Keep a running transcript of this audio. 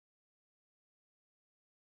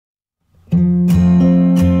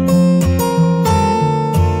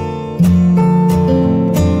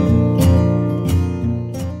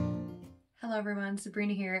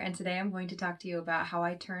Sabrina here, and today I'm going to talk to you about how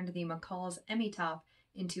I turned the McCall's Emmi top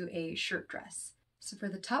into a shirt dress. So for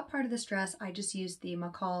the top part of this dress, I just used the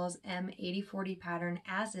McCall's M8040 pattern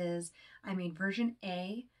as is. I made version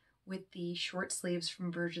A with the short sleeves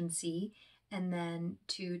from version C, and then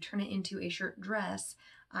to turn it into a shirt dress,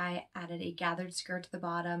 I added a gathered skirt to the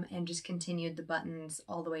bottom and just continued the buttons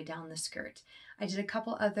all the way down the skirt. I did a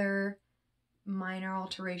couple other minor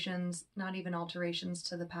alterations, not even alterations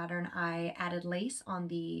to the pattern. I added lace on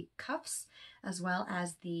the cuffs as well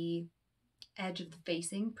as the edge of the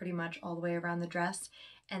facing pretty much all the way around the dress,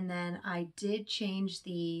 and then I did change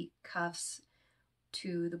the cuffs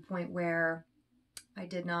to the point where I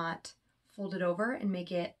did not fold it over and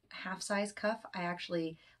make it half size cuff. I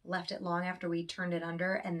actually left it long after we turned it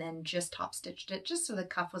under and then just top stitched it just so the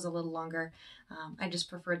cuff was a little longer. I just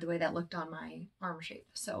preferred the way that looked on my arm shape.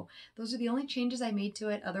 So those are the only changes I made to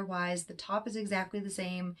it. Otherwise, the top is exactly the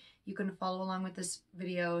same. You can follow along with this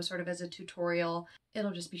video sort of as a tutorial.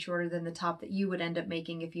 It'll just be shorter than the top that you would end up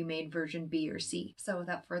making if you made version B or C. So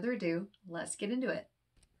without further ado, let's get into it.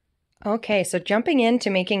 Okay, so jumping into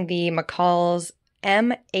making the McCall's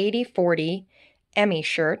M8040 Emmi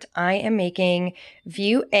shirt, I am making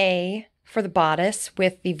view A for the bodice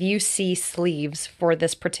with the view C sleeves for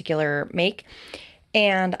this particular make.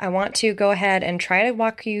 And I want to go ahead and try to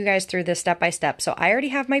walk you guys through this step by step. So I already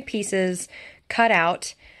have my pieces cut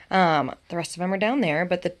out. The rest of them are down there,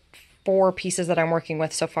 but the 4 pieces that I'm working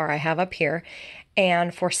with so far I have up here.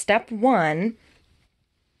 And for step 1,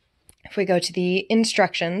 if we go to the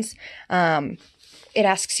instructions, it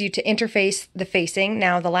asks you to interface the facing.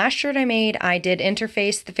 Now, the last shirt I made, I did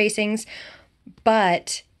interface the facings,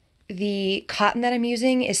 but the cotton that I'm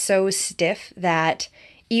using is so stiff that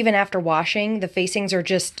even after washing, the facings are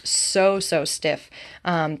just so stiff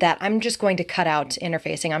that I'm just going to cut out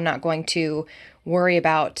interfacing. I'm not going to worry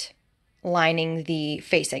about lining the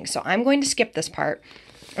facing. So I'm going to skip this part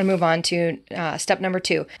and move on to step number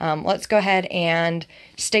 2. Let's go ahead and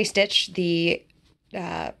stay stitch the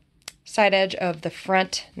side edge of the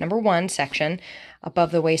front number 1 section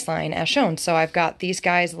above the waistline as shown. So I've got these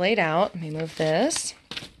guys laid out. Let me move this.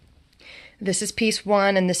 This is piece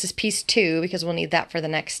 1 and this is piece 2 because we'll need that for the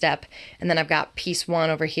next step. And then I've got piece 1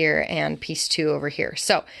 over here and piece 2 over here.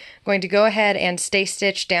 So I'm going to go ahead and stay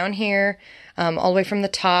stitch down here all the way from the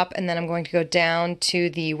top, and then I'm going to go down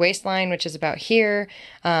to the waistline, which is about here.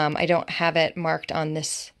 I don't have it marked on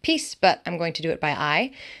this piece, but I'm going to do it by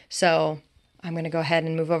eye. So I'm going to go ahead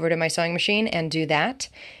and move over to my sewing machine and do that,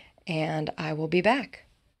 and I will be back.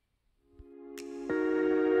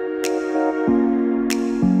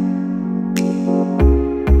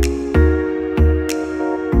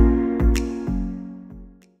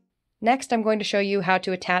 Next, I'm going to show you how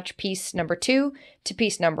to attach piece number 2 to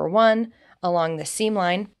piece number 1 along the seam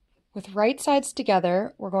line. With right sides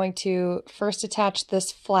together, we're going to first attach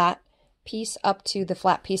this flat piece up to the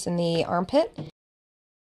flat piece in the armpit.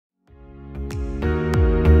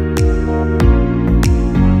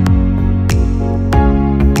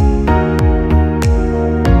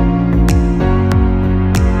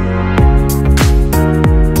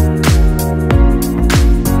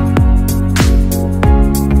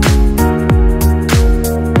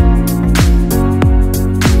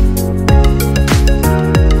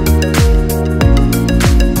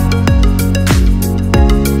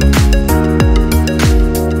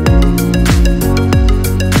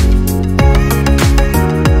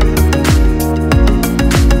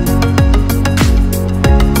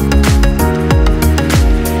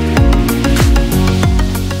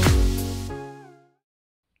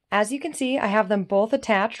 As you can see, I have them both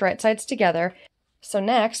attached right sides together. So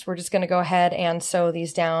next, we're just going to go ahead and sew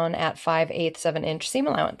these down at 5/8 of an inch seam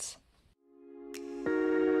allowance.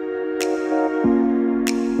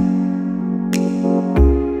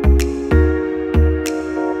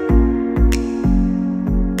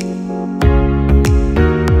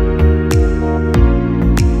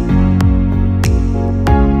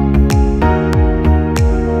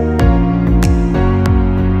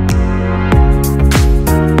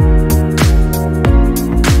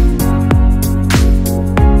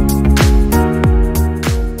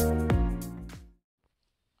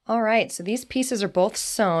 Alright, so these pieces are both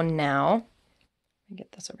sewn now. Let me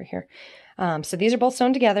get this over here. So these are both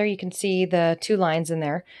sewn together. You can see the 2 lines in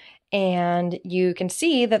there. And you can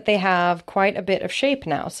see that they have quite a bit of shape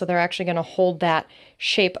now. So they're actually going to hold that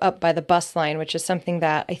shape up by the bust line, which is something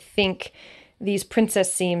that I think these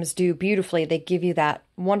princess seams do beautifully. They give you that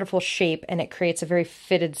wonderful shape and it creates a very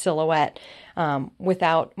fitted silhouette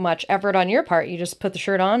without much effort on your part. You just put the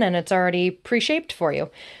shirt on and it's already pre-shaped for you.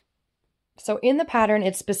 So in the pattern,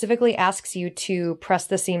 it specifically asks you to press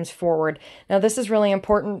the seams forward. Now this is really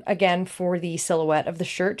important, again, for the silhouette of the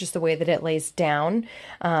shirt, just the way that it lays down.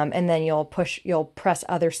 And then you'll press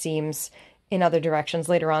other seams in other directions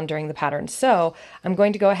later on during the pattern. So I'm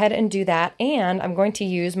going to go ahead and do that, and I'm going to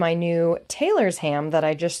use my new tailor's ham that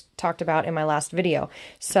I just talked about in my last video.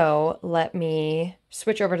 So let me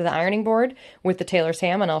switch over to the ironing board with the tailor's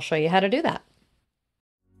ham, and I'll show you how to do that.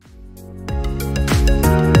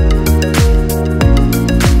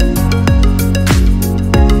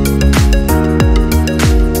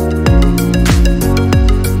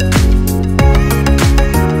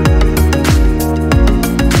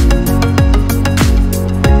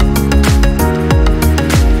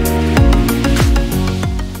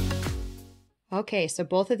 Okay, so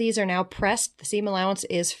both of these are now pressed. The seam allowance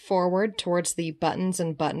is forward towards the buttons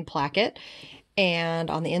and button placket. And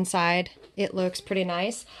on the inside, it looks pretty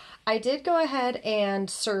nice. I did go ahead and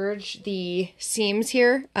serge the seams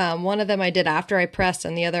here. One of them I did after I pressed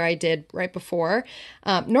and the other I did right before.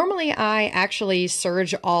 Normally I actually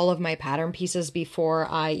serge all of my pattern pieces before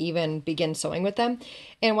I even begin sewing with them.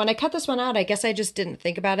 And when I cut this one out, I guess I just didn't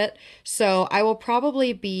think about it. So I will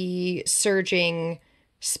probably be serging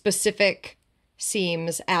specific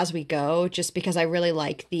seams as we go, just because I really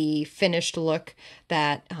like the finished look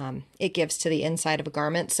that it gives to the inside of a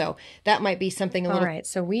garment. So that might be something a little... All right,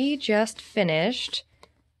 so we just finished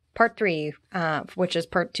part 3, which is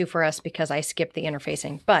part 2 for us because I skipped the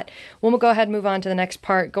interfacing. But we'll go ahead and move on to the next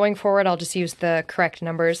part. Going forward, I'll just use the correct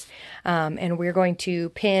numbers, and we're going to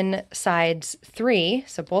pin sides 3,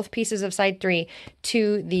 so both pieces of side 3,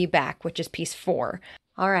 to the back, which is piece 4.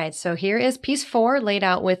 All right, so here is piece 4 laid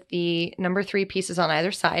out with the number 3 pieces on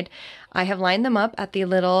either side. I have lined them up at the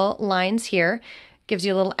little lines here. Gives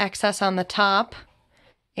you a little excess on the top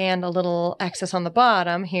and a little excess on the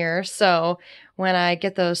bottom here. So when I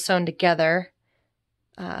get those sewn together,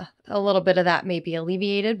 a little bit of that may be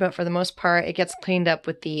alleviated, but for the most part, it gets cleaned up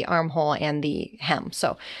with the armhole and the hem.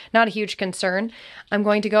 So not a huge concern. I'm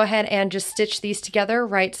going to go ahead and just stitch these together,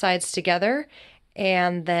 right sides together,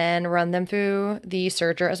 and then run them through the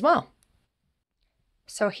serger as well.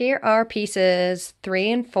 So here are pieces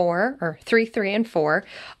 3 and 4, or 3, 3, and 4,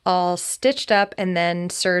 all stitched up and then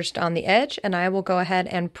serged on the edge, and I will go ahead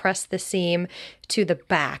and press the seam to the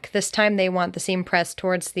back. This time they want the seam pressed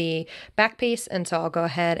towards the back piece, and so I'll go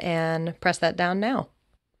ahead and press that down now.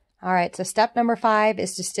 All right, so step number 5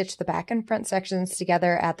 is to stitch the back and front sections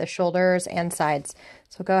together at the shoulders and sides.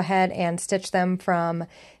 So go ahead and stitch them from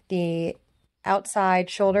the outside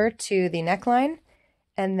shoulder to the neckline,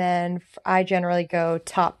 and then I generally go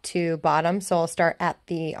top to bottom, so I'll start at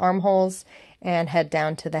the armholes and head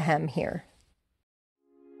down to the hem here.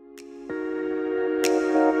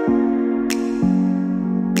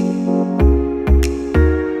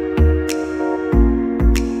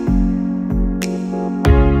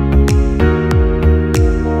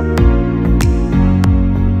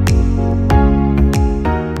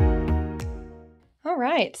 All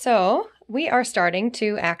right, so we are starting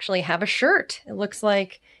to actually have a shirt. It looks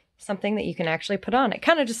like something that you can actually put on. It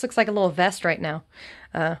kind of just looks like a little vest right now,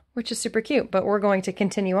 which is super cute, but we're going to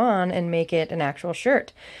continue on and make it an actual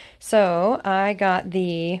shirt. So I got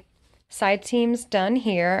the side seams done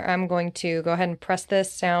here. I'm going to go ahead and press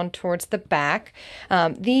this down towards the back.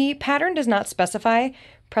 The pattern does not specify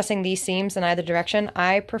pressing these seams in either direction.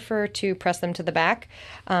 I prefer to press them to the back.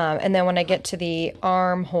 And then when I get to the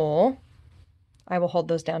armhole, I will hold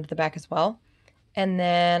those down to the back as well. And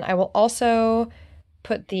then I will also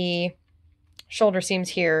put the shoulder seams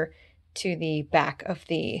here to the back of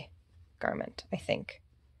the garment, I think.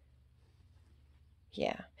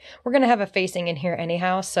 Yeah, we're going to have a facing in here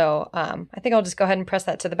anyhow, so I think I'll just go ahead and press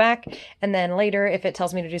that to the back, and then later, if it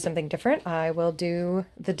tells me to do something different, I will do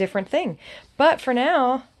the different thing. But for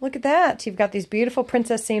now, look at that. You've got these beautiful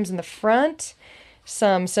princess seams in the front,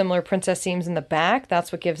 some similar princess seams in the back.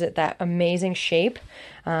 That's what gives it that amazing shape.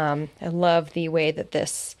 I love the way that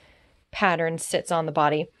this pattern sits on the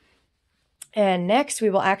body. And next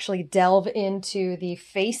we will actually delve into the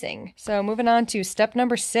facing. So moving on to step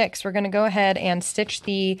number 6, we're going to go ahead and stitch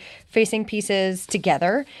the facing pieces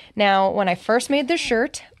together. Now, when I first made this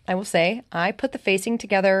shirt, I will say I put the facing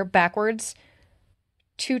together backwards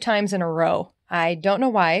 2 times in a row. I don't know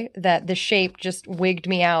why, that the shape just wigged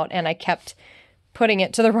me out and I kept putting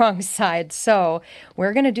it to the wrong side. So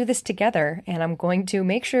we're going to do this together, and I'm going to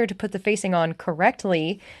make sure to put the facing on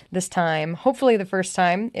correctly this time, hopefully the first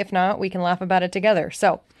time. If not, we can laugh about it together.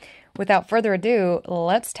 So without further ado,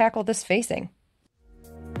 let's tackle this facing.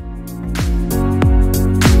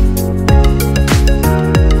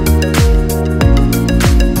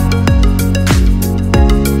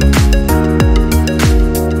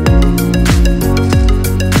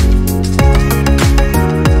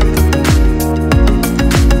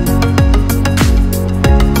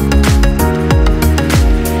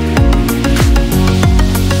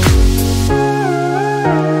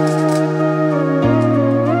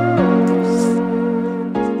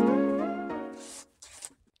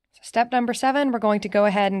 step number 7, we're going to go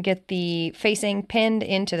ahead and get the facing pinned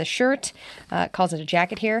into the shirt. It calls it a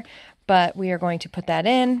jacket here, but we are going to put that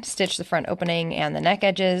in, stitch the front opening and the neck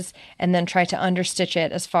edges, and then try to understitch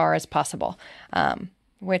it as far as possible,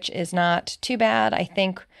 which is not too bad. I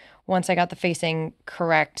think once I got the facing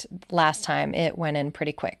correct last time, it went in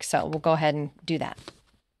pretty quick. So we'll go ahead and do that.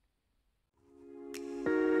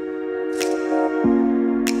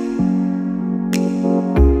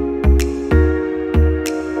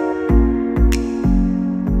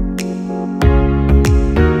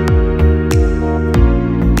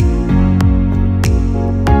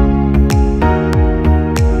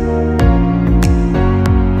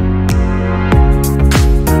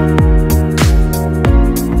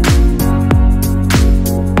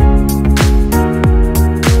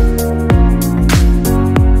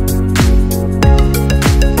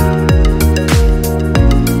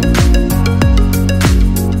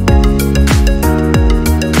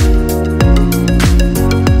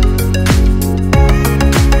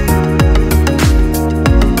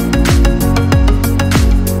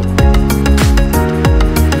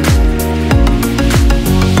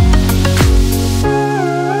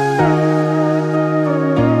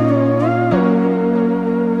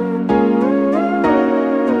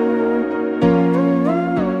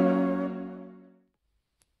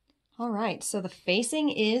 So the facing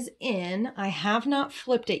is in. I have not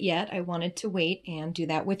flipped it yet. I wanted to wait and do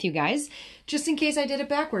that with you guys, just in case I did it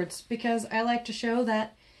backwards, because I like to show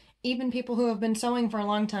that even people who have been sewing for a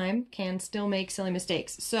long time can still make silly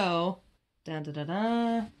mistakes. So,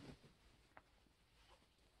 da-da-da-da.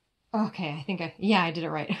 Okay, I think I did it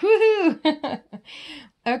right. Woohoo!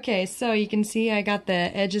 Okay, so you can see I got the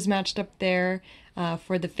edges matched up there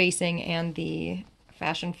for the facing and the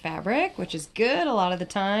fashion fabric, which is good. A lot of the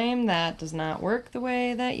time that does not work the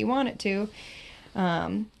way that you want it to.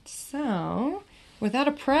 So without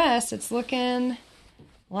a press, it's looking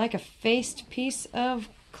like a faced piece of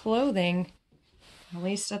clothing, at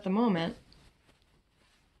least at the moment.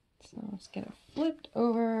 So let's get it flipped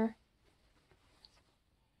over.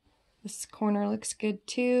 This corner looks good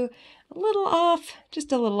too. A little off,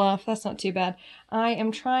 just a little off. That's not too bad. I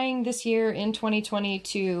am trying this year in 2020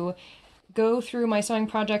 to go through my sewing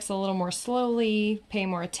projects a little more slowly, pay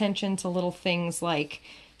more attention to little things like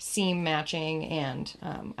seam matching, and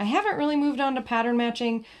I haven't really moved on to pattern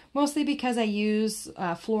matching, mostly because I use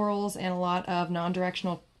florals and a lot of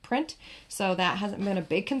non-directional print, so that hasn't been a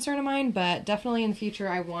big concern of mine, but definitely in the future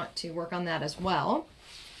I want to work on that as well.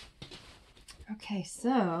 Okay,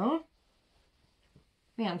 so,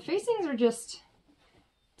 man, facings are just,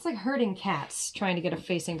 it's like herding cats trying to get a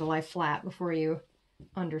facing to lie flat before you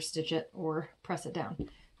understitch it or press it down.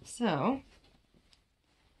 So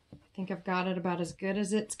I think I've got it about as good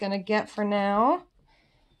as it's gonna get for now.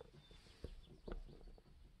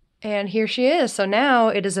 And here she is. So now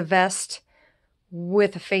it is a vest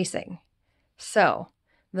with a facing. So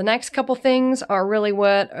the next couple things are really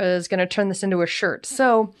what is going to turn this into a shirt.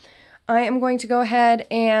 So I am going to go ahead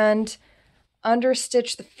and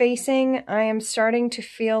understitch the facing. I am starting to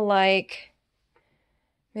feel like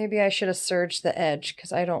maybe I should have serged the edge,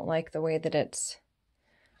 because I don't like the way that it's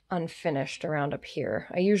unfinished around up here.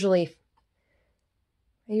 I usually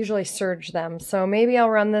serge them. So maybe I'll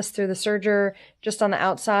run this through the serger just on the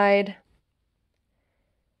outside.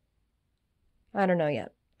 I don't know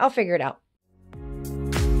yet. I'll figure it out.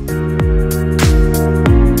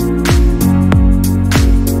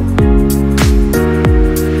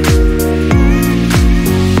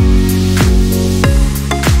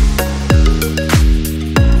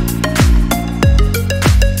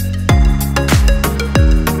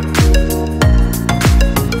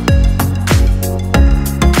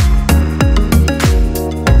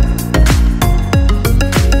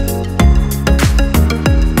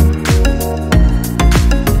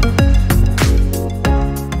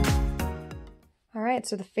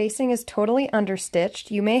 So the facing is totally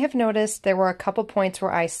understitched. You may have noticed there were a couple points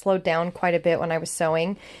where I slowed down quite a bit when I was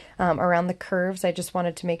sewing around the curves. I just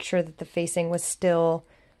wanted to make sure that the facing was still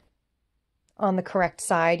on the correct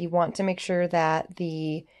side. You want to make sure that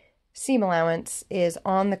the seam allowance is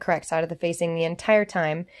on the correct side of the facing the entire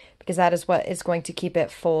time, because that is what is going to keep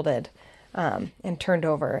it folded and turned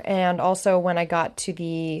over. And also when I got to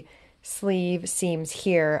the sleeve seams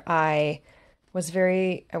here, I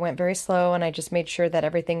went very slow, and I just made sure that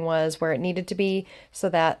everything was where it needed to be, so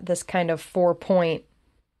that this kind of 4-point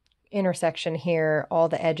intersection here, all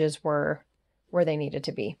the edges were where they needed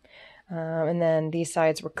to be. And then these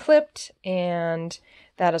sides were clipped, and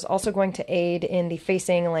that is also going to aid in the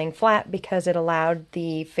facing laying flat, because it allowed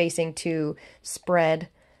the facing to spread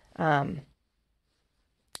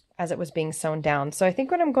as it was being sewn down. So I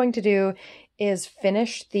think what I'm going to do is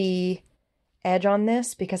finish the edge on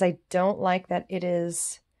this because I don't like that it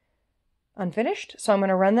is unfinished. So I'm going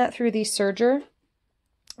to run that through the serger,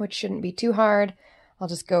 which shouldn't be too hard. I'll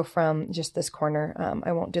just go from just this corner.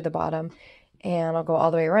 I won't do the bottom, and I'll go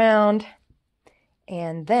all the way around.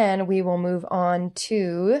 And then we will move on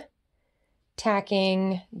to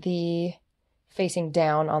tacking the facing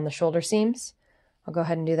down on the shoulder seams. I'll go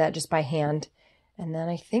ahead and do that just by hand. And then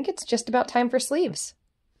I think it's just about time for sleeves.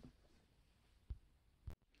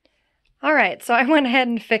 All right, so I went ahead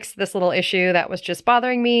and fixed this little issue that was just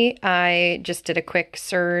bothering me. I just did a quick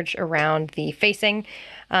serge around the facing,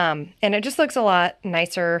 and it just looks a lot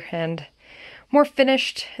nicer and more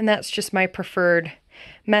finished, and that's just my preferred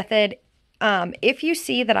method. If you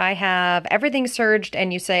see that I have everything serged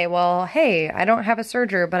and you say, well, hey, I don't have a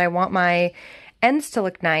serger, but I want my ends to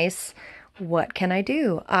look nice, what can I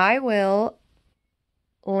do? I will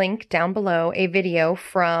link down below a video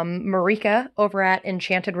from Marika over at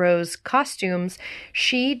Enchanted Rose Costumes.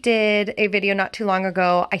 She did a video not too long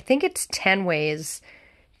ago. I think it's 10 ways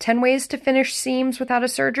to finish seams without a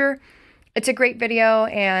serger. It's a great video,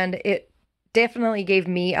 and it definitely gave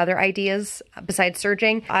me other ideas besides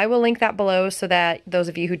serging. I will link that below so that those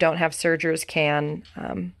of you who don't have sergers can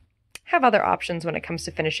have other options when it comes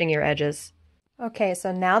to finishing your edges. Okay,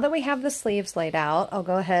 so now that we have the sleeves laid out, I'll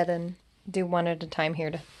go ahead and do one at a time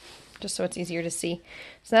here, just so it's easier to see.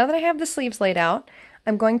 So now that I have the sleeves laid out,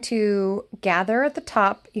 I'm going to gather at the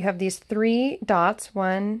top. You have these 3 dots,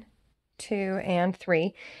 1, 2, and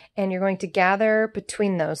 3, and you're going to gather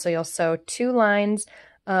between those. So you'll sew 2 lines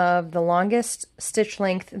of the longest stitch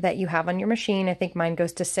length that you have on your machine. I think mine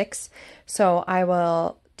goes to 6. So I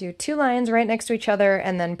will do 2 lines right next to each other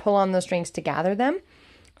and then pull on those strings to gather them.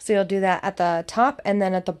 So you'll do that at the top and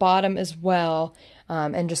then at the bottom as well,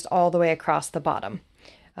 and just all the way across the bottom.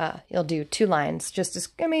 You'll do 2 lines, just as,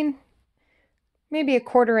 I mean, maybe a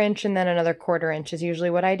 1/4 inch and then another 1/4 inch is usually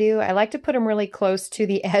what I do. I like to put them really close to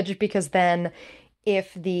the edge because then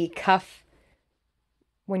if the cuff,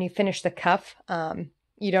 when you finish the cuff,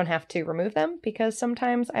 you don't have to remove them, because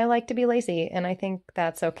sometimes I like to be lazy and I think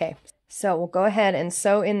that's okay. So we'll go ahead and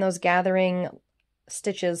sew in those gathering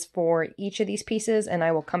stitches for each of these pieces, and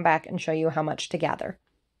I will come back and show you how much to gather.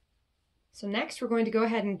 So next we're going to go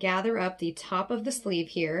ahead and gather up the top of the sleeve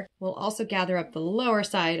here. We'll also gather up the lower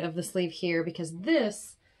side of the sleeve here because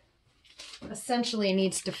this essentially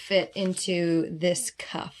needs to fit into this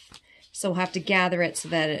cuff. So we'll have to gather it so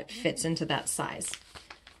that it fits into that size.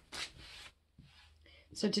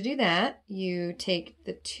 So to do that, you take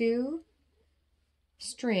the 2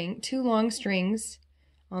 long strings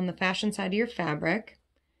on the fashion side of your fabric,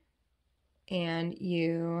 and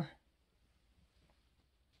you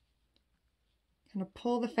kind of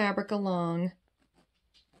pull the fabric along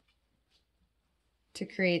to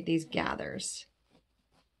create these gathers.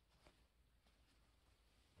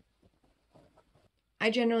 I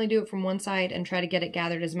generally do it from one side and try to get it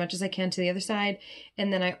gathered as much as I can to the other side,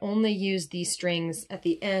 and then I only use these strings at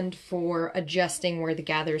the end for adjusting where the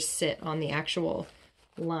gathers sit on the actual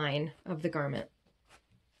line of the garment.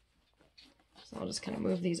 So I'll just kind of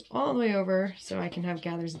move these all the way over so I can have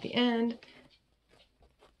gathers at the end.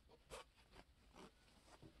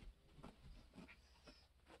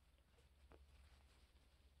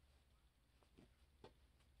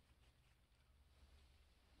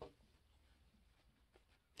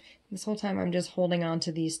 This whole time I'm just holding on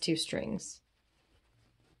to these 2 strings.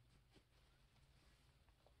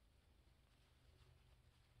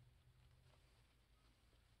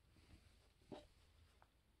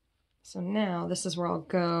 So now this is where I'll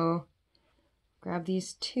go grab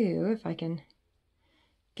these 2, if I can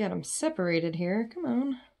get them separated here. Come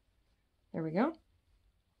on. There we go.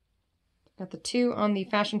 Got the 2 on the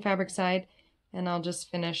fashion fabric side, and I'll just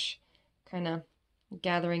finish kind of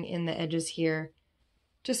gathering in the edges here,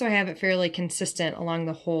 just so I have it fairly consistent along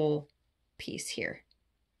the whole piece here.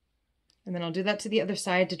 And then I'll do that to the other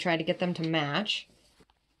side to try to get them to match.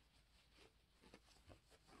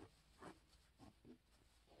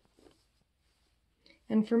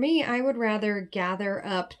 And for me, I would rather gather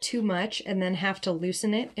up too much and then have to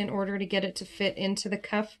loosen it in order to get it to fit into the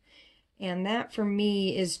cuff. And that for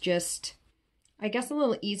me is just, I guess, a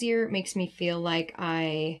little easier. It makes me feel like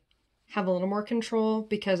I have a little more control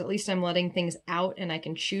because at least I'm letting things out and I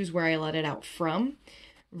can choose where I let it out from,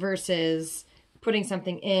 versus putting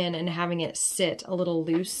something in and having it sit a little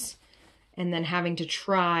loose and then having to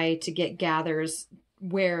try to get gathers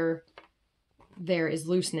where there is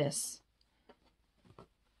looseness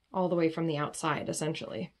all the way from the outside,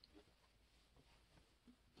 essentially.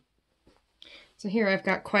 So here I've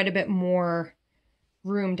got quite a bit more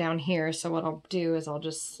room down here. So what I'll do is I'll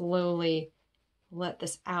just slowly let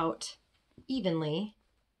this out evenly.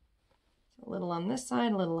 A little on this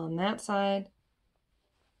side, a little on that side.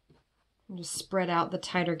 And just spread out the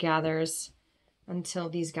tighter gathers until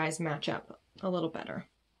these guys match up a little better.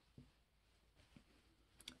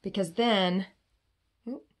 Because then,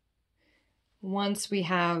 once we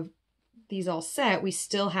have these all set, we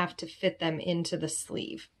still have to fit them into the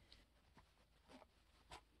sleeve.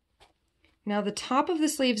 Now the top of the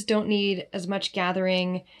sleeves don't need as much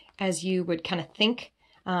gathering as you would kind of think.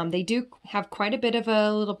 They do have quite a bit of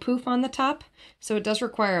a little poof on the top, so it does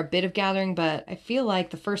require a bit of gathering, but I feel like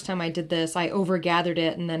the first time I did this, I over-gathered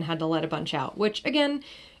it and then had to let a bunch out, which again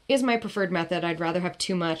is my preferred method. I'd rather have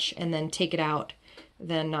too much and then take it out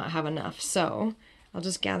than not have enough. So I'll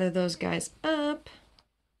just gather those guys up,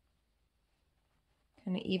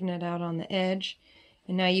 kind of even it out on the edge.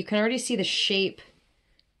 And now you can already see the shape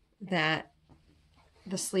that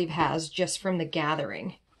the sleeve has just from the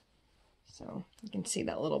gathering. So you can see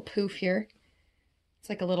that little poof here. It's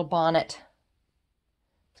like a little bonnet.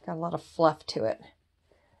 It's got a lot of fluff to it.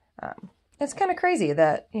 It's kind of crazy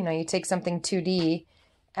that, you know, you take something 2D,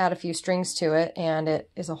 add a few strings to it, and it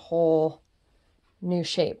is a whole new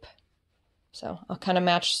shape. So I'll kind of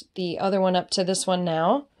match the other one up to this one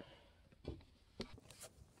now.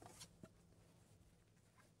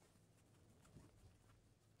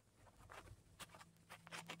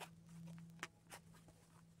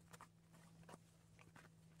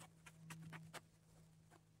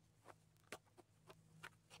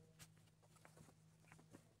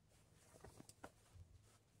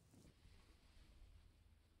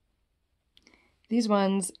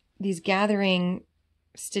 These gathering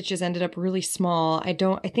stitches ended up really small. I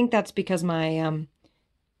think that's because my,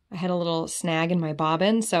 I had a little snag in my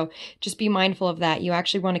bobbin. So just be mindful of that. You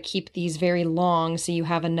actually want to keep these very long so you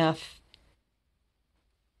have enough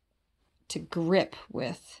to grip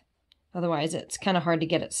with. Otherwise it's kind of hard to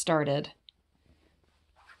get it started.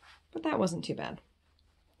 But that wasn't too bad.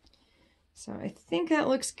 So I think that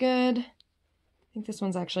looks good. I think this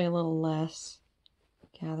one's actually a little less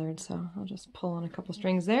gathered, so I'll just pull on a couple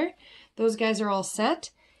strings there. Those guys are all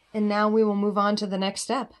set, and now we will move on to the next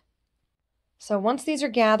step. So once these are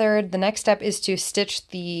gathered, the next step is to stitch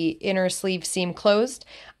the inner sleeve seam closed.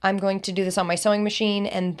 I'm going to do this on my sewing machine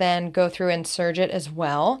and then go through and serge it as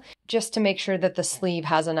well, just to make sure that the sleeve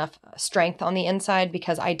has enough strength on the inside,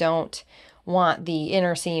 because I don't want the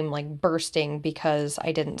inner seam like bursting because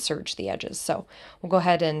I didn't serge the edges. So we'll go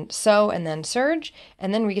ahead and sew and then serge,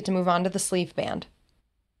 and then we get to move on to the sleeve band.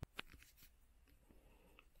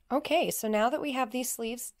 Okay, so now that we have these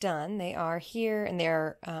sleeves done, they are here and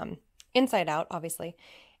they're inside out, obviously,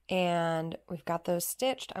 and we've got those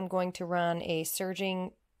stitched. I'm going to run a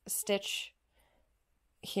serging stitch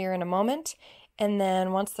here in a moment, and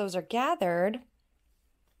then once those are gathered,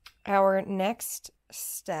 our next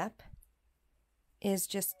step is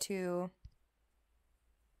to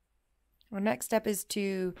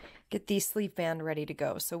get the sleeve band ready to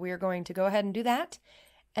go. So we are going to go ahead and do that,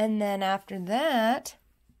 and then after that,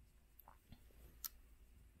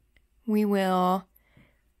 we will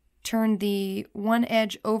turn the one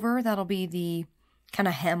edge over. That'll be the kind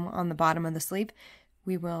of hem on the bottom of the sleeve.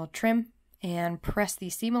 We will trim and press the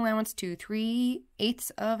seam allowance to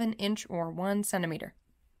 3/8 of an inch or 1 centimeter.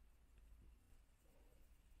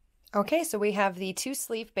 Okay, so we have the 2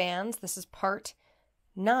 sleeve bands. This is part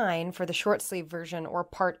 9 for the short sleeve version, or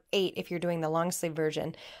part 8 if you're doing the long sleeve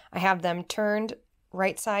version. I have them turned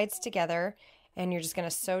right sides together, and you're just going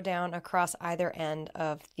to sew down across either end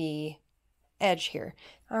of the edge here.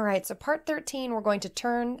 All right, so part 13, we're going to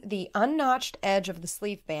turn the unnotched edge of the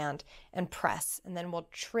sleeve band and press, and then we'll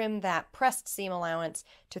trim that pressed seam allowance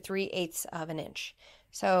to 3/8 of an inch.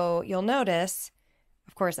 So you'll notice,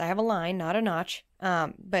 of course, I have a line, not a notch,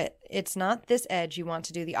 but it's not this edge. You want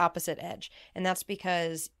to do the opposite edge, and that's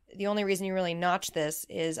because the only reason you really notch this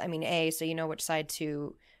is, I mean, A, so you know which side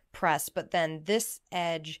to press, but then this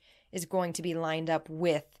edge is going to be lined up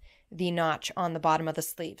with the notch on the bottom of the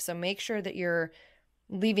sleeve. So make sure that you're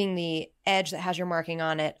leaving the edge that has your marking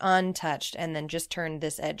on it untouched, and then just turn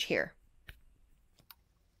this edge here.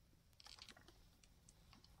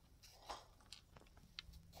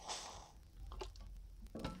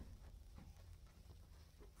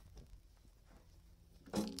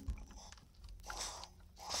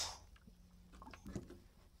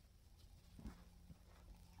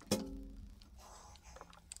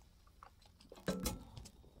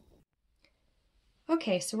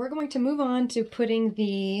 Okay, so we're going to move on to putting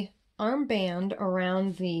the armband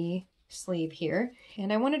around the sleeve here.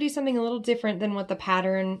 And I want to do something a little different than what the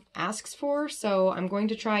pattern asks for. So I'm going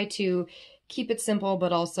to try to keep it simple,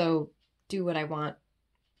 but also do what I want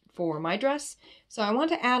for my dress. So I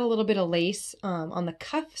want to add a little bit of lace on the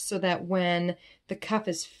cuff so that when the cuff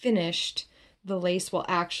is finished, the lace will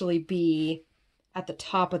actually be at the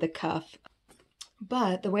top of the cuff.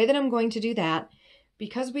 But the way that I'm going to do that,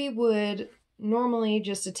 because we would normally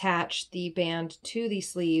just attach the band to the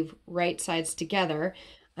sleeve right sides together,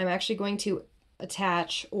 I'm actually going to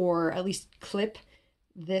attach, or at least clip,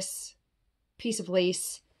 this piece of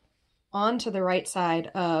lace onto the right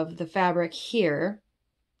side of the fabric here,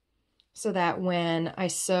 so that when I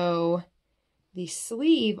sew the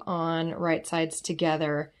sleeve on right sides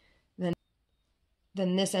together,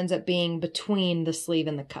 then this ends up being between the sleeve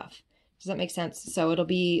and the cuff. Does that make sense? So it'll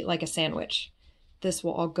be like a sandwich. This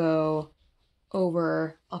will all go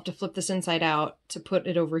over. I'll have to flip this inside out to put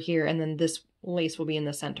it over here, and then this lace will be in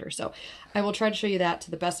the center. So I will try to show you that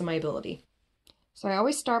to the best of my ability. So I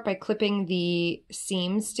always start by clipping the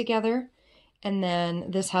seams together, and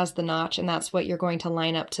then this has the notch, and that's what you're going to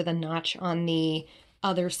line up to the notch on the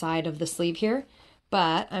other side of the sleeve here.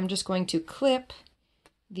 But I'm just going to clip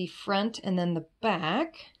the front and then the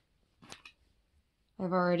back.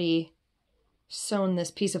 I've already sewn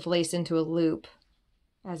this piece of lace into a loop,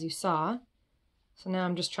 as you saw. So now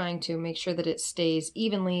I'm just trying to make sure that it stays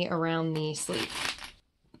evenly around the sleeve.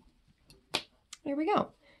 There we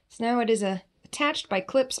go. So now it is attached by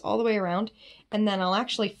clips all the way around, and then I'll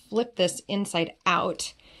actually flip this inside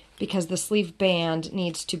out because the sleeve band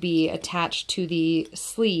needs to be attached to the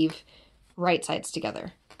sleeve right sides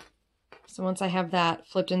together. So once I have that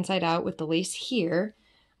flipped inside out with the lace here,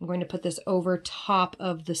 I'm going to put this over top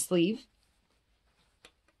of the sleeve.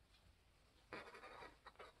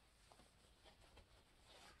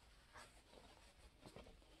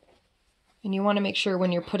 And you want to make sure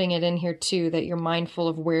when you're putting it in here too that you're mindful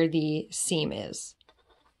of where the seam is.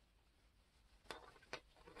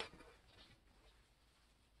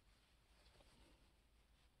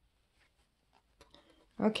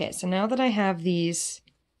 Okay, so now that I have these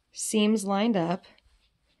seams lined up,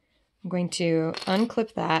 I'm going to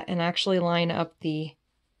unclip that and actually line up the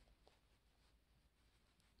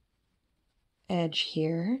edge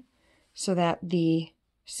here so that the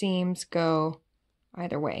seams go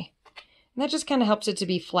either way. And that just kind of helps it to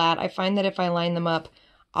be flat. I find that if I line them up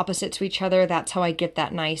opposite to each other, that's how I get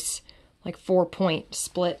that nice like 4-point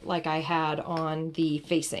split like I had on the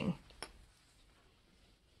facing.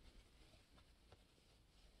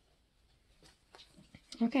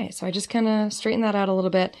 Okay, so I just kind of straighten that out a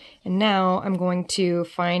little bit, and now I'm going to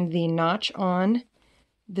find the notch on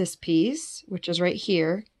this piece, which is right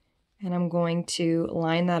here, and I'm going to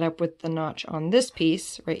line that up with the notch on this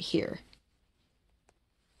piece right here.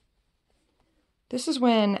 This is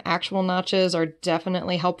when actual notches are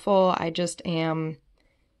definitely helpful. I just am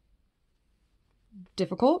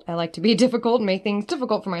difficult. I like to be difficult and make things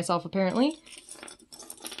difficult for myself, apparently.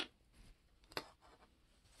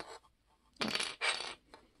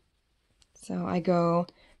 So I go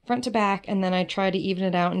front to back, and then I try to even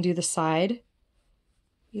it out and do the side,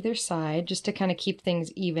 either side, just to kind of keep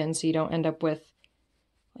things even so you don't end up with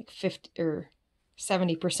like 50 or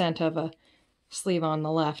 70% of a sleeve on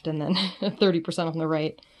the left and then 30% on the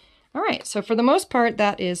right. All right, so for the most part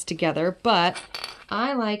that is together, but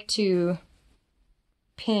I like to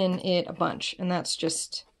pin it a bunch, and that's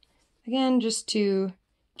just, again, just to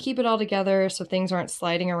keep it all together so things aren't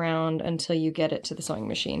sliding around until you get it to the sewing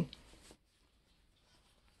machine.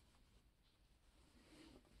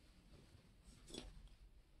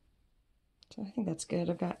 So I think that's good.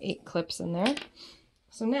 I've got 8 clips in there.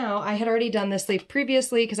 So now I had already done this sleeve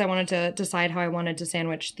previously because I wanted to decide how I wanted to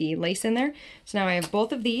sandwich the lace in there. So now I have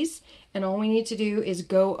both of these, and all we need to do is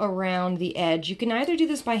go around the edge. You can either do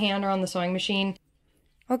this by hand or on the sewing machine.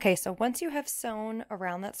 Okay, so once you have sewn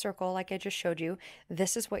around that circle like I just showed you,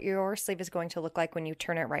 this is what your sleeve is going to look like when you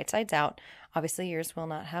turn it right sides out. Obviously yours will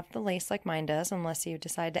not have the lace like mine does unless you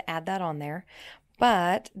decide to add that on there.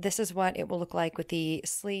 But this is what it will look like with the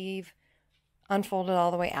sleeve unfolded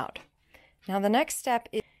all the way out. Now the next step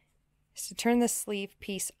is to turn the sleeve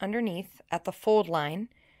piece underneath at the fold line,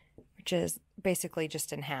 which is basically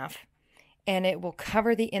just in half, and it will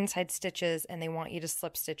cover the inside stitches, and they want you to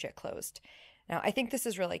slip stitch it closed. Now I think this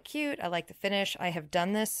is really cute. I like the finish. I have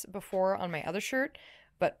done this before on my other shirt,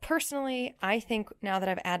 but personally I think now that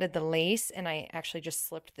I've added the lace and I actually just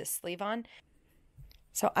slipped this sleeve on,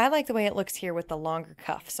 so I like the way it looks here with the longer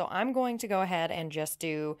cuff. So I'm going to go ahead and just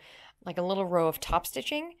do like a little row of top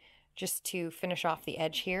stitching just to finish off the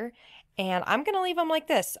edge here. And I'm going to leave them like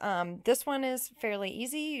this. This one is fairly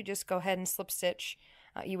easy. You just go ahead and slip stitch.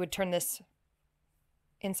 You would turn this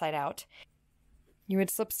inside out. you would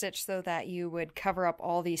slip stitch so that you would cover up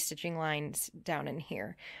all these stitching lines down in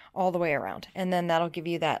here all the way around. And then that'll give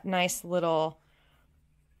you that nice little,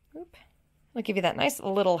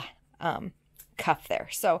 cuff there.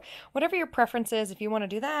 So whatever your preference is, if you want to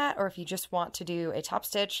do that, or if you just want to do a top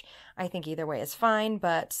stitch, I think either way is fine.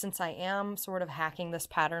 But since I am sort of hacking this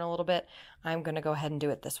pattern a little bit, I'm going to go ahead and do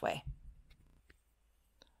it this way.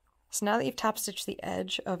 So now that you've top stitched the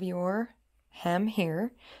edge of your hem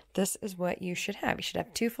here, this is what you should have. You should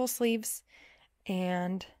have 2 full sleeves,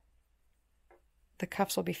 and the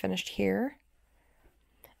cuffs will be finished here.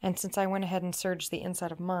 And since I went ahead and serged the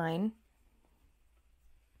inside of mine,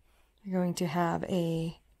 you're going to have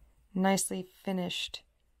a nicely finished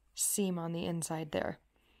seam on the inside there,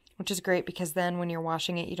 which is great because then when you're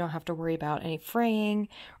washing it, you don't have to worry about any fraying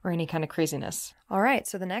or any kind of craziness. All right,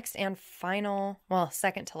 so the next and final, well,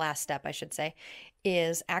 second to last step, I should say,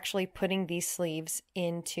 is actually putting these sleeves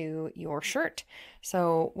into your shirt.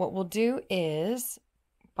 So what we'll do is,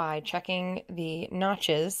 by checking the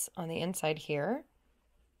notches on the inside here,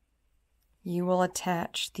 you will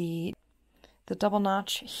attach the double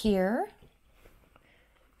notch here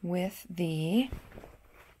with the,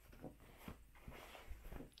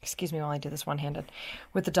 excuse me while I do this one-handed,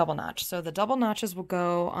 with the double notch. So the double notches will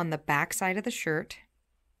go on the back side of the shirt,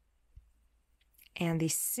 and the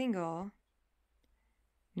single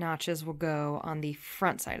notches will go on the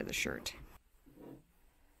front side of the shirt.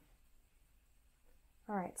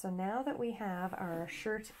 All right, so now that we have our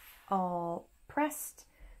shirt all pressed,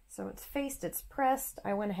 so it's faced, it's pressed,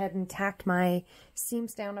 I went ahead and tacked my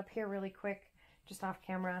seams down up here really quick, just off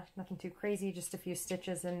camera, nothing too crazy, just a few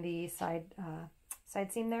stitches in the side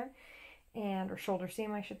seam there, or shoulder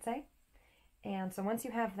seam, I should say. And so once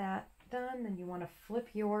you have that done, then you want to flip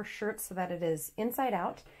your shirt so that it is inside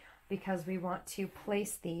out, because we want to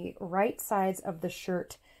place the right sides of the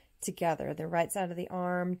shirt together, the right side of the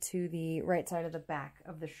arm to the right side of the back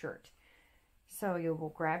of the shirt. So you will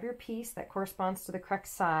grab your piece that corresponds to the correct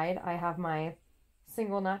side. I have my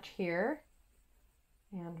single notch here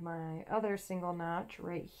and my other single notch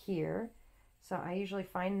right here. So I usually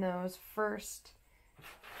find those first.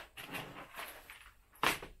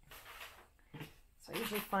 So I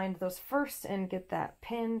usually find those first and get that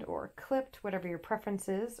pinned or clipped, whatever your preference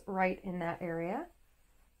is, right in that area.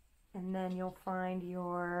 And then you'll find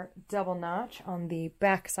your double notch on the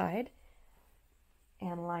back side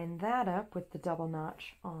and line that up with the double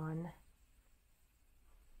notch on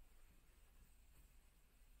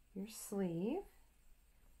your sleeve.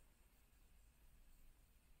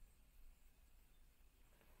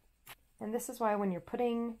 And this is why when you're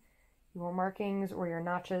putting your markings or your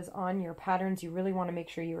notches on your patterns, you really want to make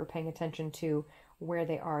sure you are paying attention to where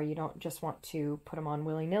they are. You don't just want to put them on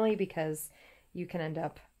willy-nilly, because you can end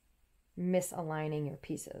up misaligning your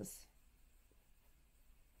pieces.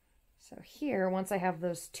 So here, once I have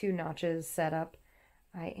those 2 notches set up,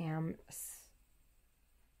 I'm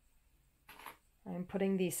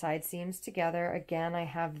putting the side seams together. Again, I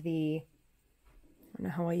have I don't know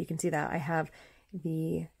how well you can see that. I have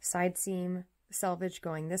the side seam selvage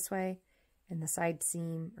going this way, and the side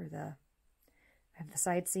seam, I have the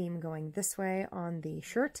side seam going this way on the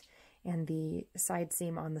shirt, and the side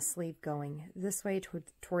seam on the sleeve going this way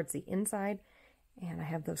towards the inside. And I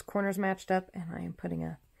have those corners matched up, and I am putting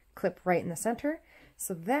a clip right in the center.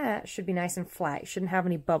 So that should be nice and flat. You shouldn't have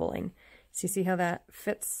any bubbling. So you see how that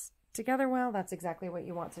fits together well? That's exactly what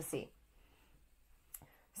you want to see.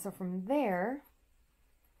 So from there,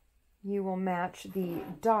 you will match the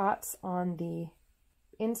dots on the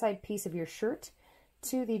inside piece of your shirt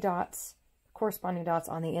to the dots, corresponding dots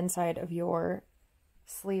on the inside of your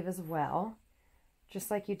sleeve as well,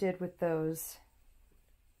 just like you did with those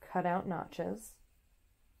cutout notches.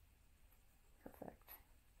 Perfect.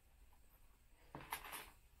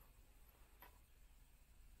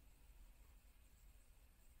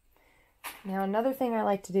 Now another thing I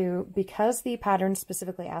like to do, because the pattern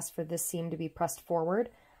specifically asks for this seam to be pressed forward,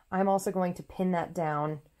 I'm also going to pin that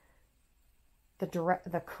down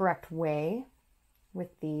the correct way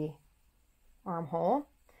with the armhole,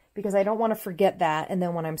 because I don't want to forget that and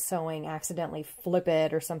then when I'm sewing accidentally flip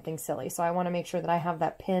it or something silly. So I want to make sure that I have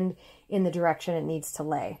that pinned in the direction it needs to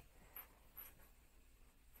lay.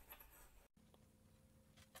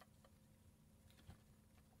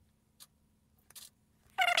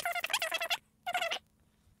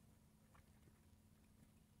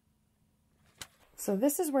 So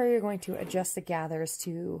this is where you're going to adjust the gathers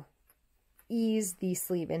to ease the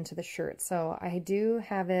sleeve into the shirt. So I do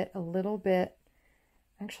have it a little bit,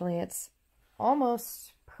 actually it's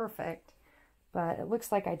almost perfect, but it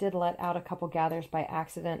looks like I did let out a couple gathers by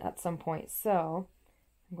accident at some point. So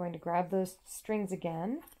I'm going to grab those strings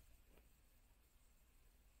again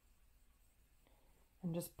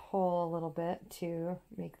and just pull a little bit to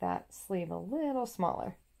make that sleeve a little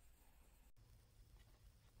smaller.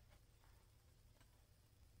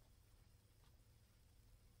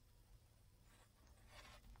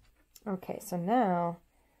 Okay, so now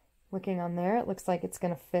looking on there, it looks like it's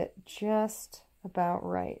going to fit just about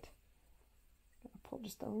right. Pull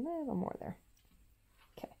just a little more there.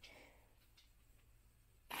 Okay.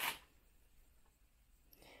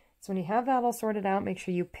 So when you have that all sorted out, make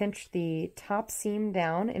sure you pinch the top seam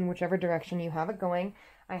down in whichever direction you have it going.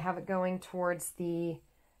 I have it going towards the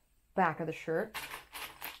back of the shirt.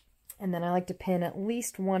 And then I like to pin at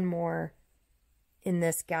least one more in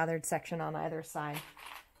this gathered section on either side,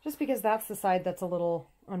 just because that's the side that's a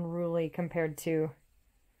little unruly compared to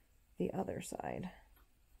the other side.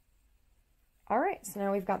 All right, so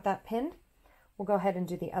now we've got that pinned. We'll go ahead and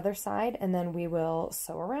do the other side, and then we will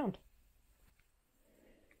sew around.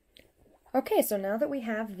 Okay, so now that we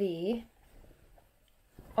have the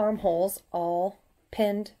armholes all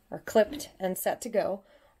pinned or clipped and set to go,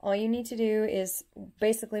 all you need to do is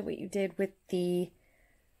basically what you did with the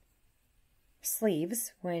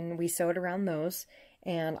sleeves when we sewed around those.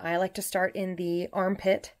 And I like to start in the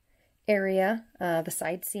armpit area, the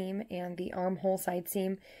side seam and the armhole side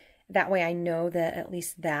seam. That way I know that at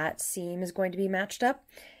least that seam is going to be matched up.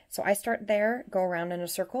 So I start there, go around in a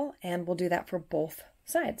circle, and we'll do that for both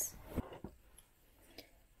sides.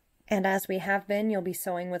 And as we have been, you'll be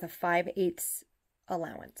sewing with a 5/8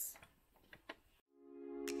 allowance.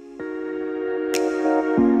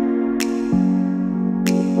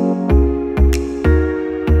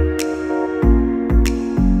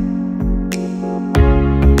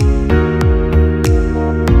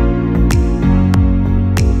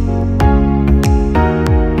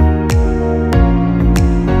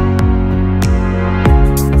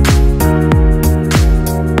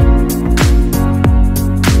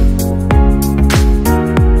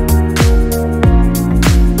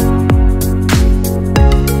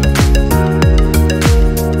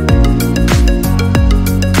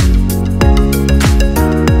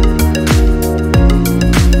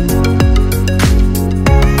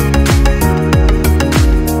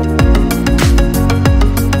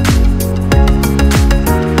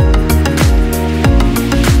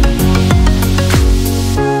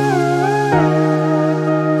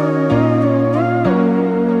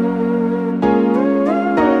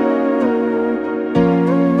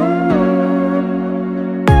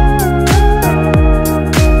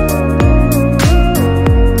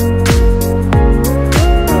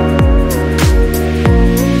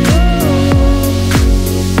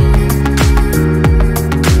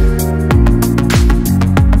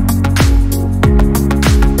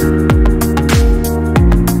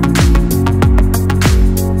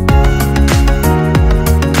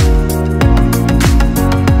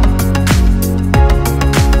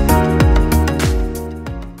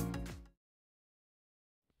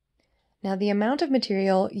 Now, the amount of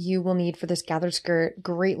material you will need for this gathered skirt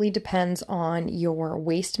greatly depends on your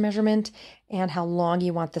waist measurement and how long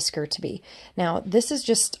you want the skirt to be. Now, this is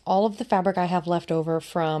just all of the fabric I have left over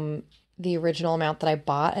from the original amount that I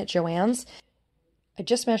bought at Joann's. I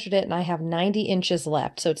just measured it and I have 90 inches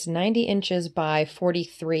left. So it's 90 inches by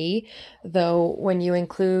 43, though when you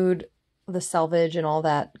include the selvage and all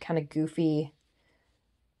that kind of goofy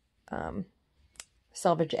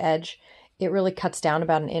selvage edge, it really cuts down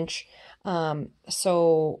about an inch.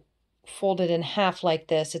 So folded in half like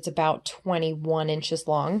this, it's about 21 inches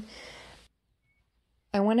long.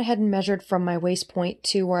 I went ahead and measured from my waist point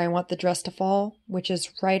to where I want the dress to fall, which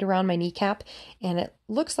is right around my kneecap, and it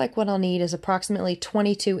looks like what I'll need is approximately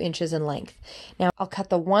 22 inches in length. Now I'll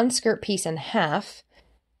cut the one skirt piece in half.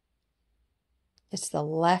 It's the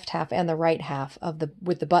left half and the right half of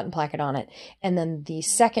with the button placket on it. And then the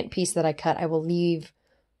second piece that I cut, I will leave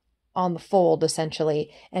on the fold essentially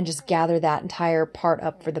and just gather that entire part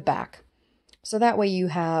up for the back. So that way you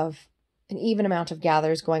have an even amount of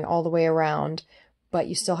gathers going all the way around, but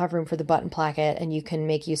you still have room for the button placket and you can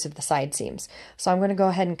make use of the side seams. So I'm going to go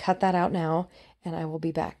ahead and cut that out now and I will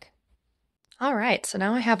be back. All right, so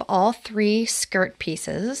now I have all three skirt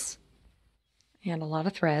pieces and a lot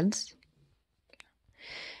of threads.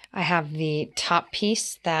 I have the top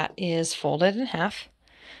piece that is folded in half.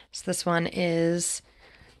 So this one is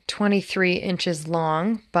 23 inches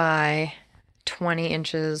long by 20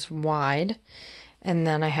 inches wide. And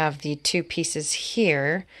then I have the two pieces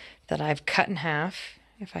here that I've cut in half,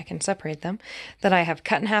 if I can separate them, that I have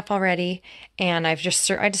cut in half already. And I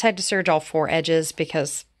decided to serge all four edges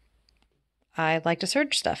because I like to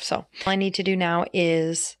serge stuff. So all I need to do now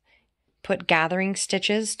is put gathering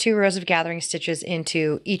stitches, 2 rows of gathering stitches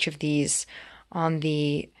into each of these on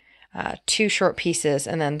the 2 short pieces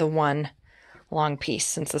and then the 1 long piece,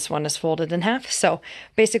 since this one is folded in half. So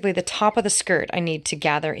basically the top of the skirt I need to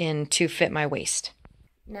gather in to fit my waist.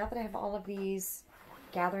 Now that I have all of these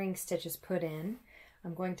gathering stitches put in,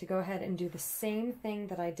 I'm going to go ahead and do the same thing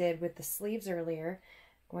that I did with the sleeves earlier.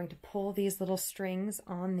 I'm going to pull these little strings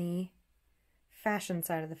on the fashion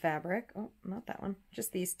side of the fabric. Oh, not that one,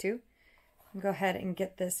 just these 2. And go ahead and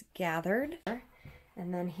get this gathered.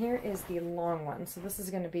 And then here is the long one. So this is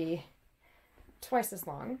going to be twice as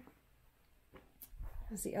long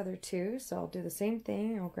as the other 2. So I'll do the same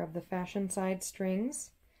thing. I'll grab the fashion side strings.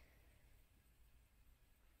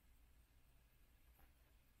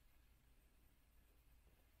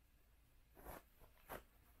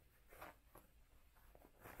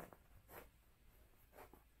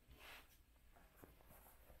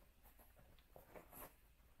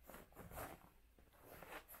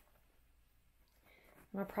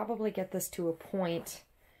 I'll probably get this to a point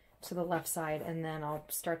to the left side, and then I'll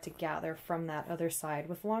start to gather from that other side.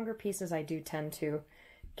 With longer pieces, I do tend to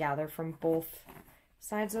gather from both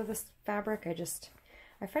sides of the fabric.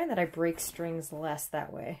 I find that I break strings less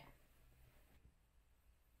that way.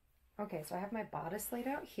 Okay, so I have my bodice laid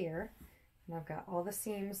out here, and I've got all the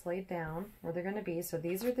seams laid down where they're going to be. So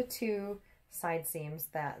these are the 2 side seams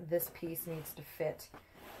that this piece needs to fit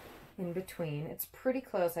in between. It's pretty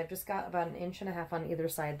close. I've just got about 1.5 inches on either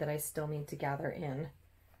side that I still need to gather in.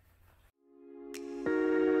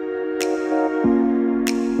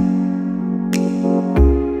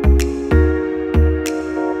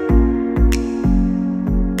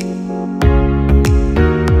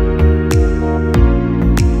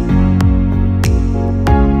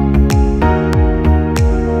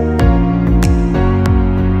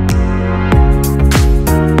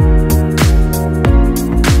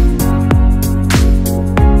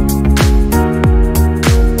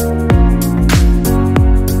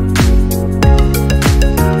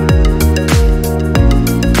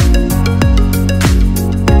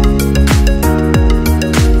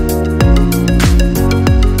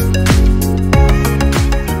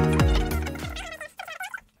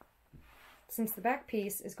 Since the back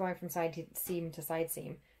piece is going from side seam to side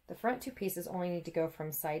seam, the front 2 pieces only need to go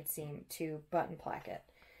from side seam to button placket.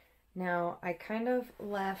 Now, I kind of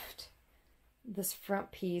left this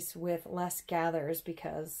front piece with less gathers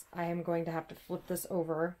because I am going to have to flip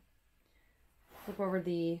over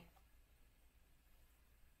the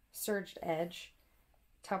serged edge,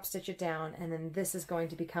 top stitch it down, and then this is going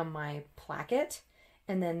to become my placket.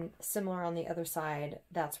 And then similar on the other side,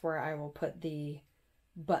 that's where I will put the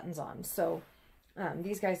buttons on. So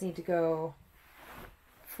these guys need to go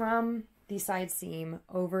from the side seam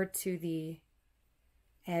over to the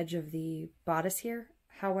edge of the bodice here.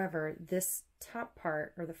 However, this top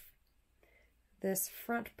part, or this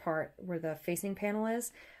front part where the facing panel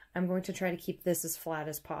is, I'm going to try to keep this as flat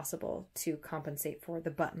as possible to compensate for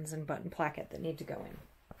the buttons and button placket that need to go in.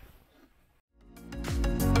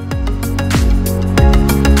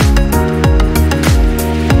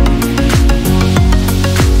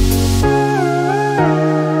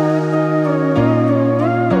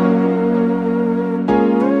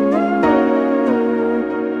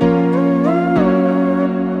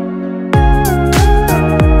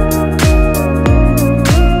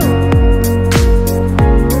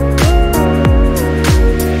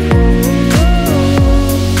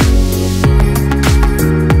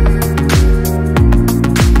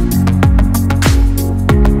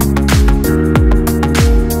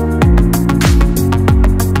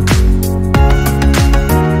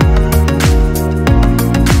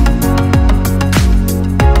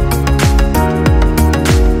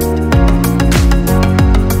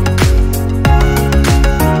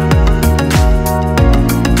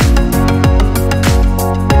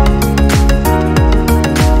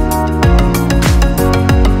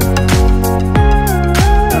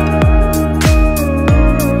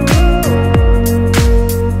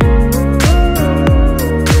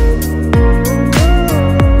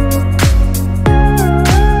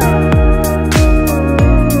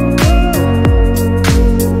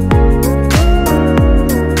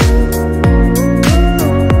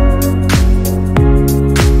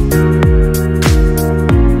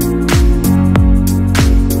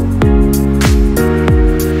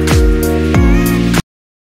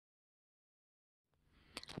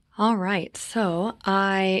 All right, so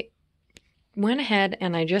I went ahead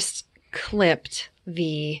and I just clipped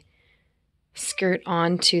the skirt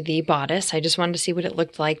onto the bodice. I just wanted to see what it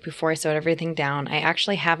looked like before I sewed everything down. I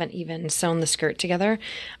actually haven't even sewn the skirt together.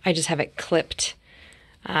 I just have it clipped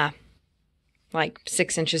like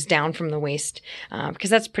 6 inches down from the waist, because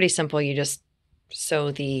that's pretty simple. You just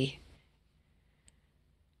sew the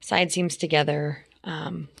side seams together.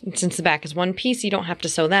 Since the back is one piece, you don't have to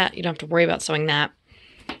sew that. You don't have to worry about sewing that.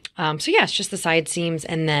 So yeah, it's just the side seams,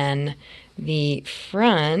 and then the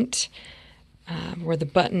front, where the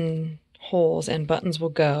button holes and buttons will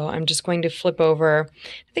go, I'm just going to flip over.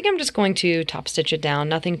 I think I'm just going to top stitch it down,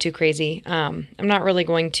 nothing too crazy. I'm not really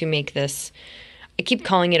going to make this, I keep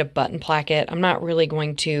calling it a button placket. I'm not really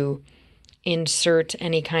going to insert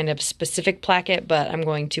any kind of specific placket, but I'm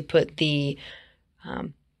going to put the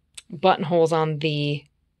buttonholes on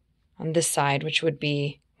this side, which would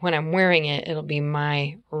be, when I'm wearing it, it'll be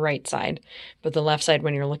my right side, but the left side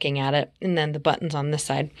when you're looking at it, and then the buttons on this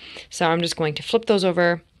side. So I'm just going to flip those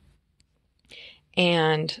over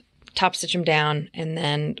and top stitch them down, and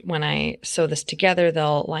then when I sew this together,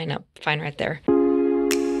 they'll line up fine right there.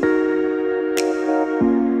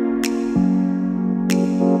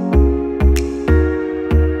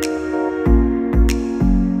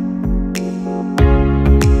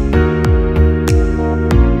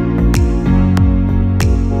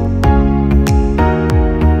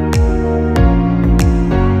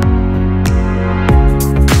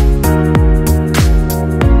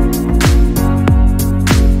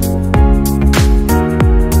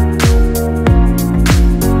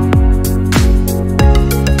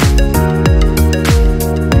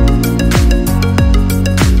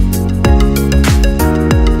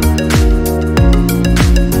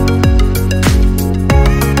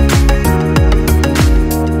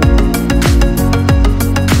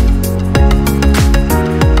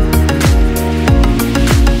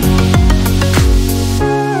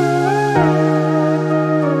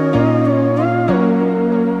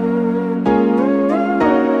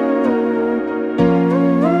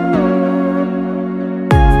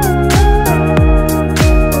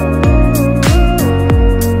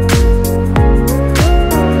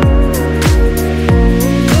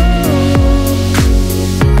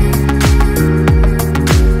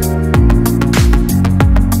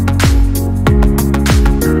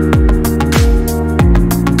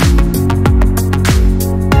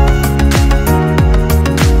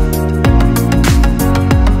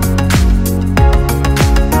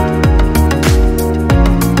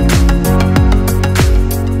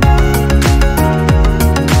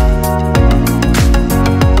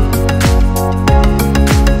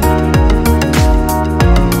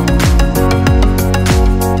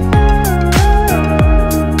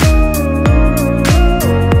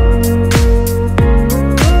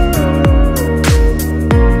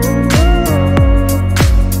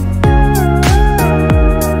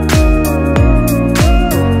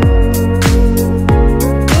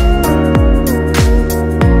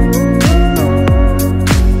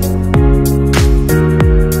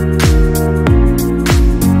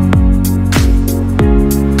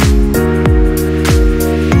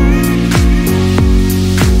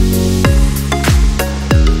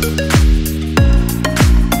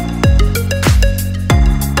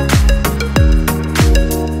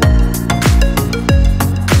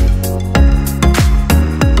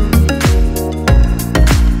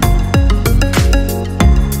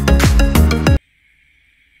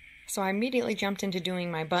 So I immediately jumped into doing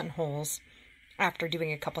my buttonholes after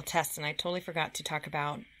doing a couple tests, and I totally forgot to talk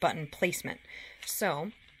about button placement.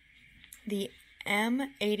 So the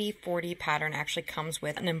M8040 pattern actually comes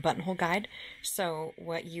with an buttonhole guide. So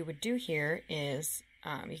what you would do here is,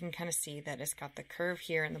 you can kind of see that it's got the curve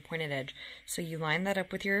here and the pointed edge. So you line that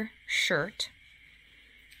up with your shirt.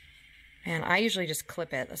 And I usually just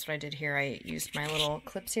clip it. That's what I did here. I used my little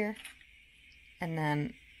clips here and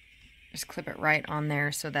then just clip it right on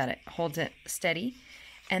there so that it holds it steady.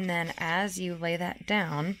 And then as you lay that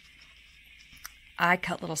down, I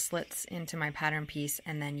cut little slits into my pattern piece,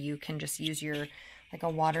 and then you can just use your, like a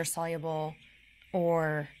water soluble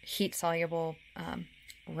or heat soluble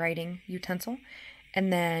writing utensil.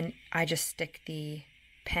 And then I just stick the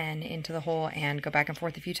pen into the hole and go back and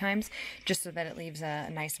forth a few times just so that it leaves a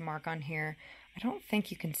nice mark on here. I don't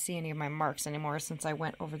think you can see any of my marks anymore since I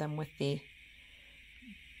went over them with the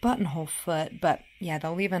buttonhole foot, but yeah,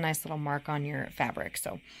 they'll leave a nice little mark on your fabric.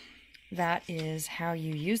 So that is how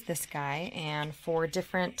you use this guy. And for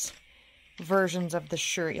different versions of the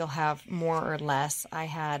shirt, you'll have more or less. I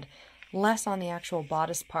had less on the actual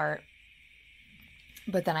bodice part,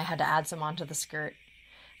 but then I had to add some onto the skirt.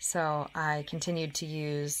 So I continued to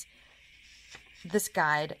use this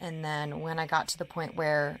guide, and then when I got to the point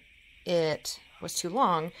where it was too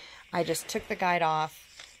long, I just took the guide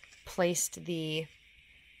off, placed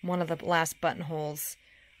one of the last buttonholes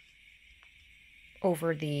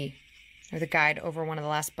over the or the guide over one of the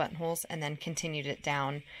last buttonholes and then continued it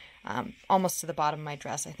down almost to the bottom of my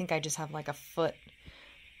dress. I think I just have like a foot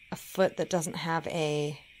that doesn't have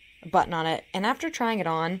a button on it. And after trying it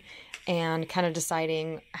on and kind of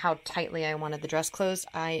deciding how tightly I wanted the dress closed,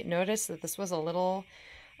 I noticed that this was a little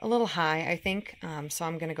high, I think. So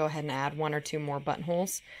I'm going to go ahead and add 1 or 2 more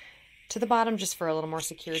buttonholes to the bottom just for a little more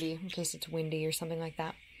security in case it's windy or something like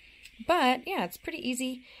that. But yeah, it's pretty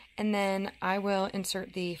easy. And then I will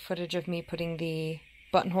insert the footage of me putting the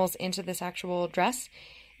buttonholes into this actual dress.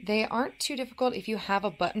 They aren't too difficult if you have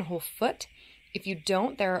a buttonhole foot. If you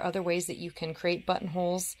don't, there are other ways that you can create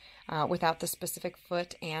buttonholes without the specific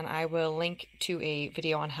foot, and I will link to a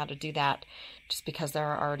video on how to do that just because there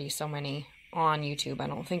are already so many on YouTube. I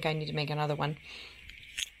don't think I need to make another one.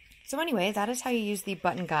 So anyway, that is how you use the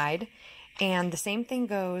button guide, and the same thing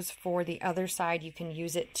goes for the other side. You can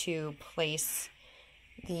use it to place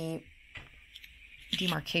the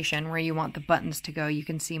demarcation where you want the buttons to go. You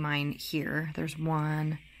can see mine here. There's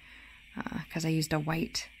one because I used a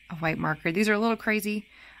white marker. These are a little crazy,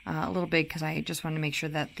 a little big because I just wanted to make sure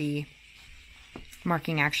that the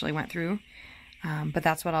marking actually went through. But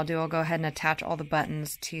that's what I'll do. I'll go ahead and attach all the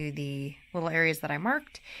buttons to the little areas that I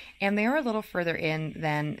marked. And they are a little further in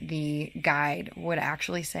than the guide would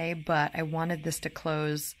actually say, but I wanted this to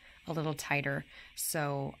close a little tighter.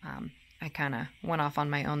 So I kind of went off on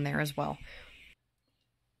my own there as well.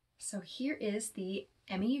 So here is the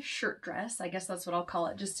Emmi shirt dress. I guess that's what I'll call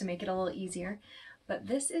it just to make it a little easier. But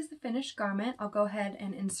this is the finished garment. I'll go ahead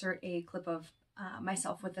and insert a clip of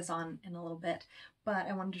myself with this on in a little bit, but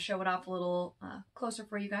I wanted to show it off a little closer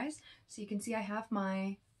for you guys. So you can see I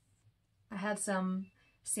had some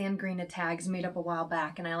Sangreena tags made up a while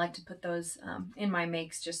back, and I like to put those in my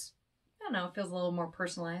makes. Just, I don't know, it feels a little more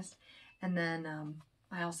personalized. And then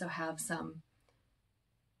I also have some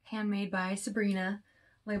handmade by Sabrina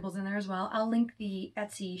labels in there as well. I'll link the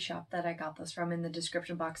Etsy shop that I got those from in the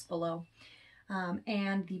description box below.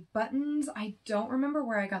 And the buttons, I don't remember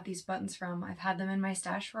where I got these buttons from. I've had them in my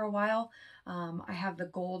stash for a while. I have the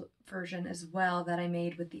gold version as well that I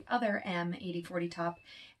made with the other M8040 top,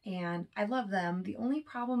 and I love them. The only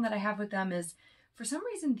problem that I have with them is, for some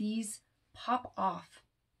reason, these pop off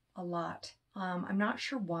a lot. I'm not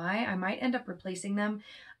sure why. I might end up replacing them.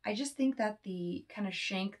 I just think that the kind of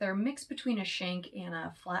shank, they're a mix between a shank and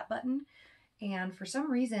a flat button, and for some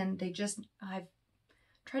reason, I've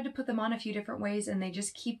tried to put them on a few different ways and they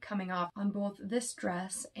just keep coming off on both this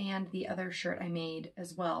dress and the other shirt I made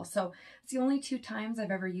as well. So it's the only 2 times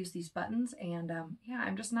I've ever used these buttons, and yeah,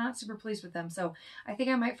 I'm just not super pleased with them. So I think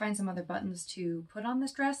I might find some other buttons to put on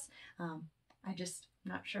this dress. I just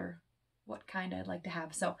not sure what kind I'd like to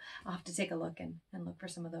have. So I'll have to take a look and look for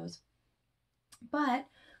some of those. But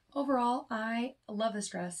overall, I love this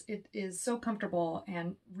dress. It is so comfortable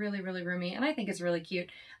and really, really roomy, and I think it's really cute.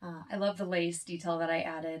 I love the lace detail that I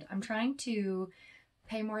added. I'm trying to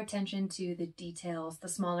pay more attention to the details, the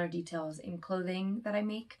smaller details in clothing that I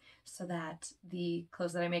make, so that the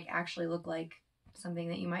clothes that I make actually look like something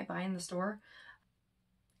that you might buy in the store.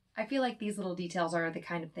 I feel like these little details are the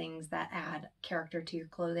kind of things that add character to your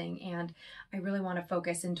clothing, and I really want to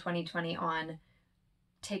focus in 2020 on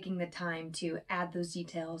taking the time to add those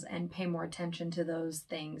details and pay more attention to those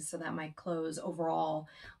things so that my clothes overall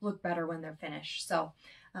look better when they're finished. So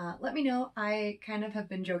let me know. I kind of have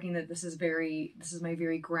been joking that this is my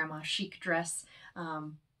very grandma chic dress.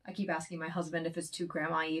 I keep asking my husband if it's too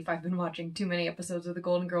grandma-y, if I've been watching too many episodes of the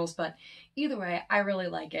Golden Girls, but either way, I really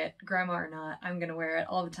like it. Grandma or not, I'm gonna wear it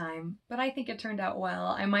all the time, but I think it turned out well.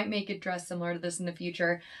 I might make a dress similar to this in the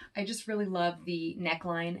future. I just really love the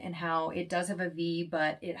neckline and how it does have a V,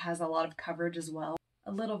 but it has a lot of coverage as well.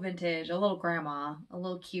 A little vintage, a little grandma, a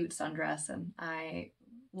little cute sundress, and I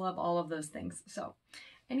love all of those things. So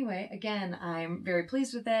anyway, again, I'm very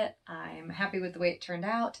pleased with it. I'm happy with the way it turned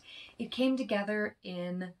out. It came together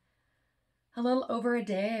in a little over a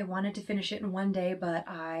day. I wanted to finish it in one day, but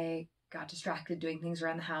I got distracted doing things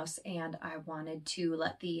around the house, and I wanted to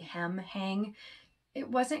let the hem hang. It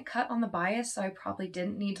wasn't cut on the bias, so I probably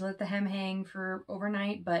didn't need to let the hem hang for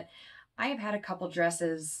overnight, but I have had a couple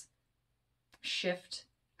dresses shift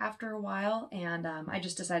after a while, and I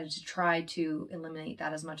just decided to try to eliminate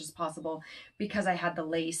that as much as possible because I had the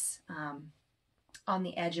lace on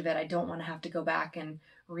the edge of it. I don't want to have to go back and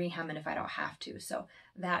rehem it if I don't have to. So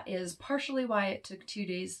that is partially why it took 2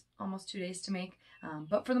 days, almost 2 days to make.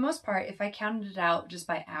 But for the most part, if I counted it out just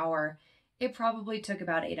by hour, it probably took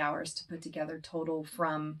about 8 hours to put together total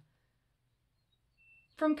from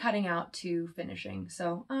cutting out to finishing.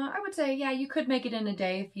 So I would say, yeah, you could make it in a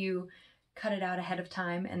day if you cut it out ahead of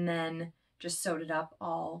time and then just sewed it up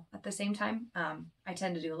all at the same time. I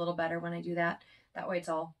tend to do a little better when I do that. That way it's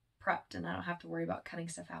all prepped and I don't have to worry about cutting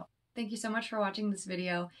stuff out. Thank you so much for watching this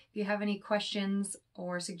video. If you have any questions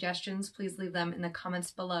or suggestions, please leave them in the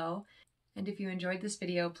comments below. And if you enjoyed this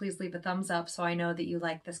video, please leave a thumbs up so I know that you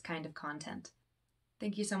like this kind of content.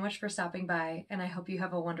 Thank you so much for stopping by, and I hope you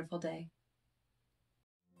have a wonderful day.